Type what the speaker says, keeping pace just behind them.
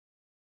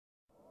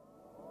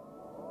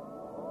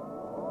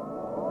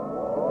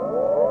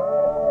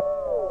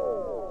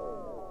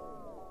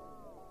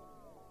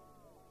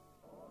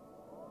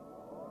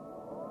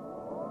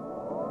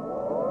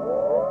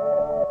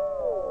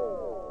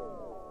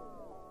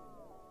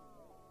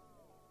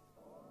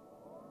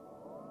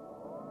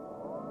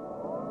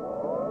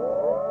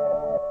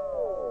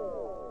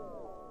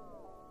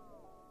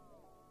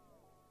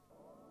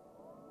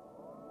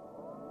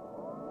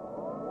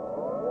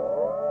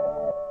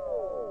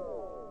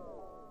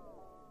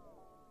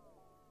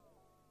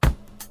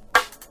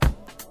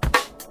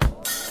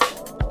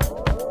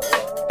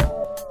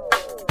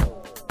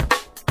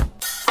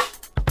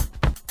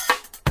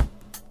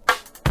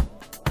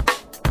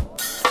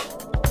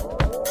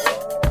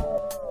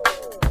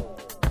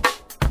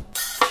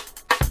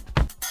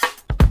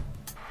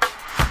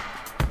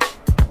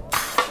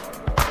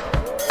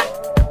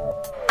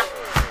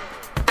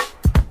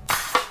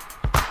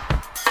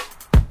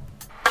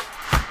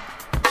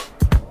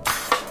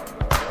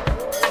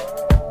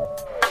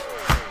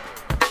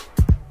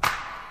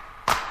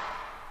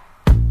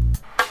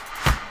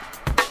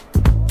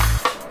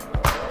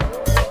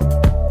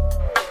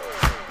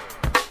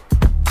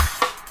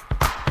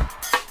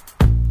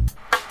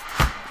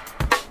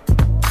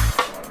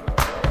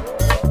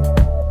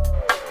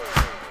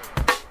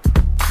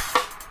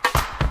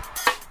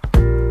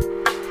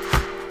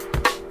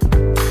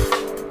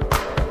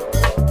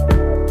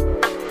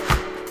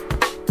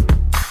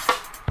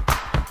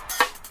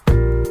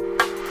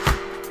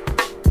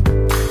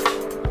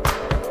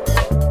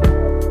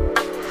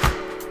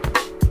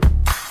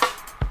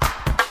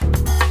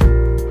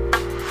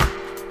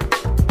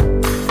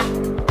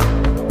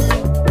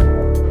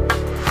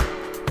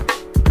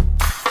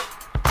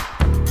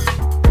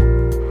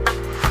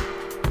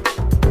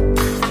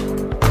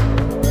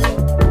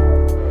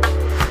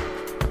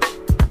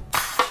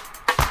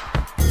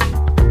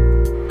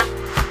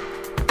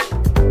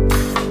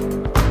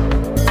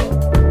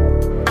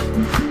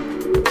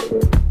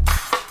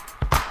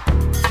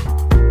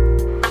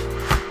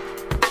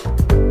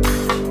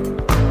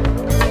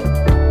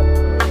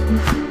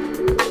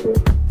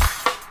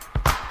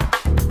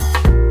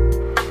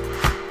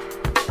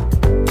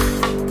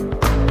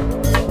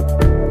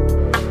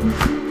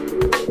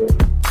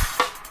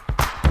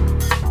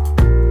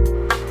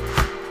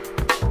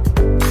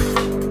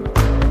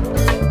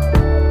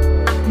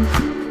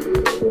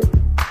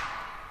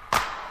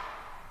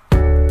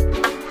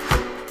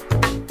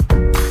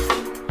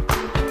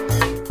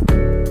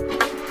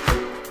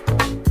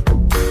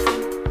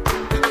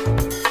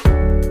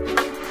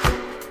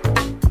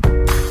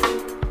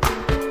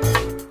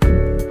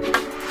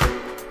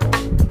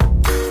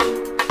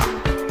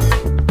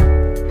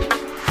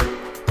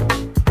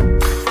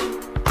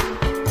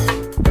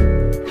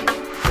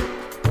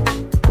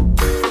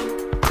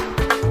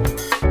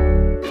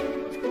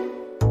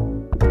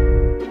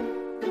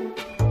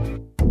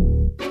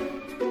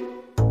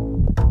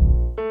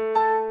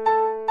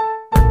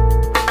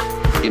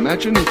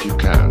Imagine, if you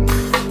can,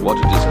 what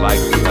it is like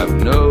to have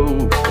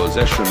no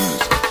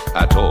possessions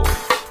at all.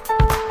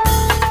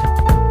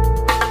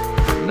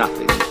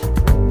 Nothing.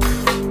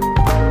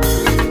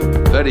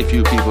 Very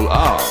few people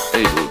are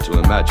able to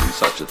imagine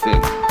such a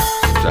thing,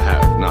 to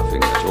have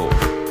nothing at all.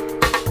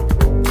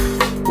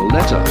 Well,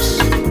 let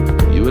us,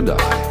 you and I,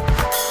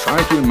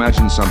 try to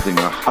imagine something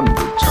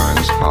 100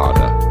 times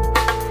harder.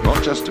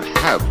 Not just to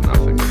have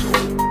nothing at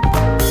all,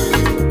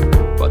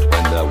 but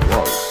when there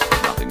was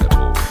nothing at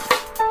all.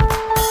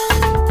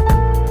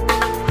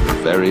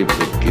 The very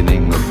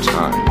beginning of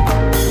time.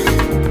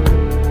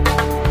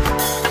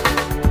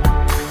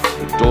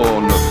 The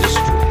dawn of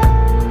history.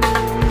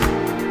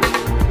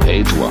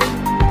 Page 1.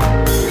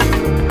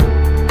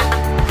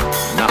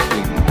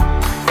 Nothing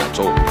at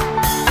all.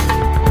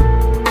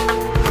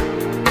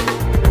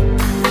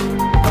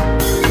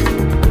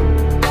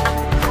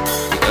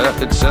 The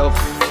earth itself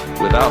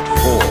without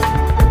form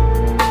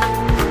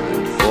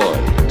and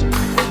void.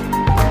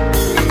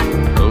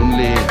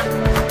 Only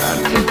an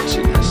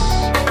emptiness.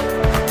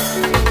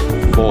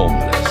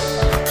 Formless.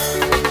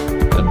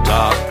 A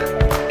dark,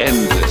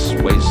 endless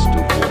waste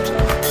of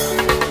water.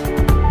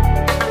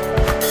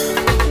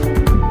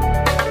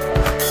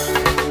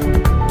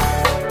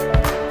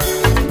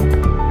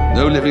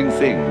 No living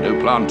thing, no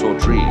plant or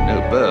tree,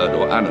 no bird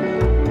or animal.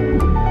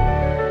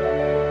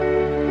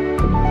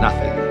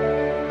 Nothing.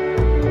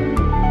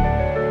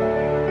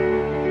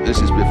 This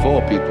is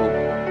before people,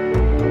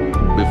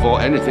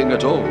 before anything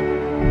at all.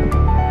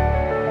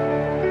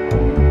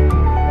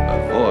 A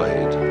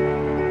void,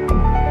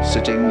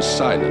 sitting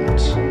silent,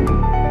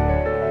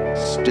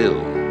 still.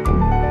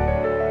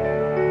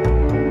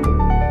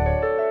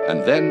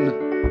 And then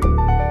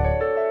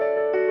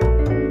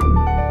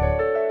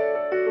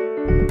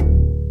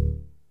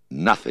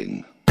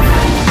nothing.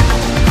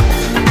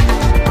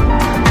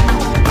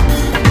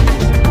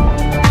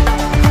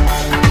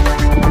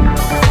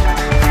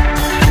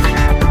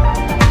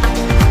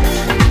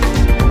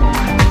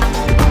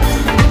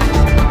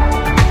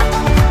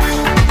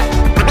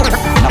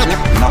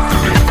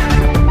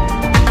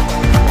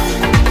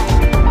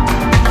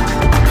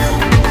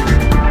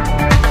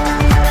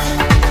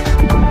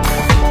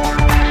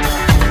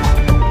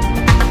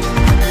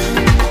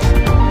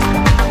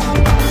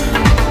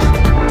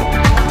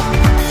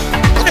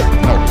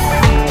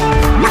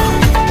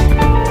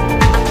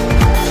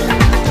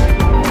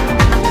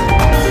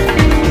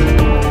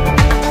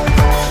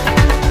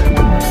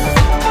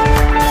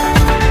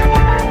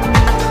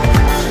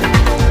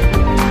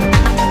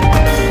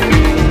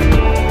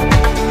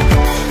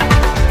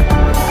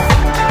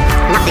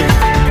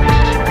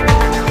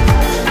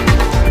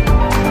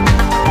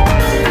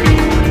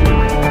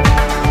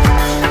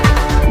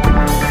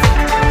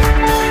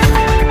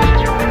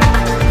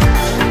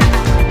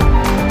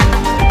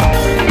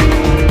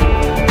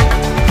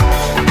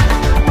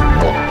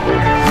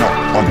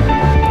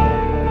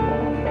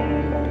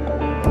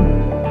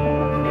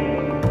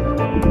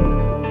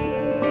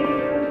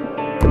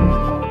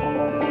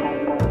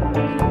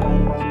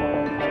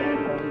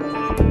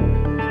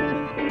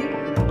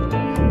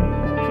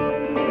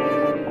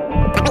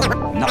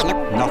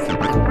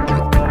 Nothing.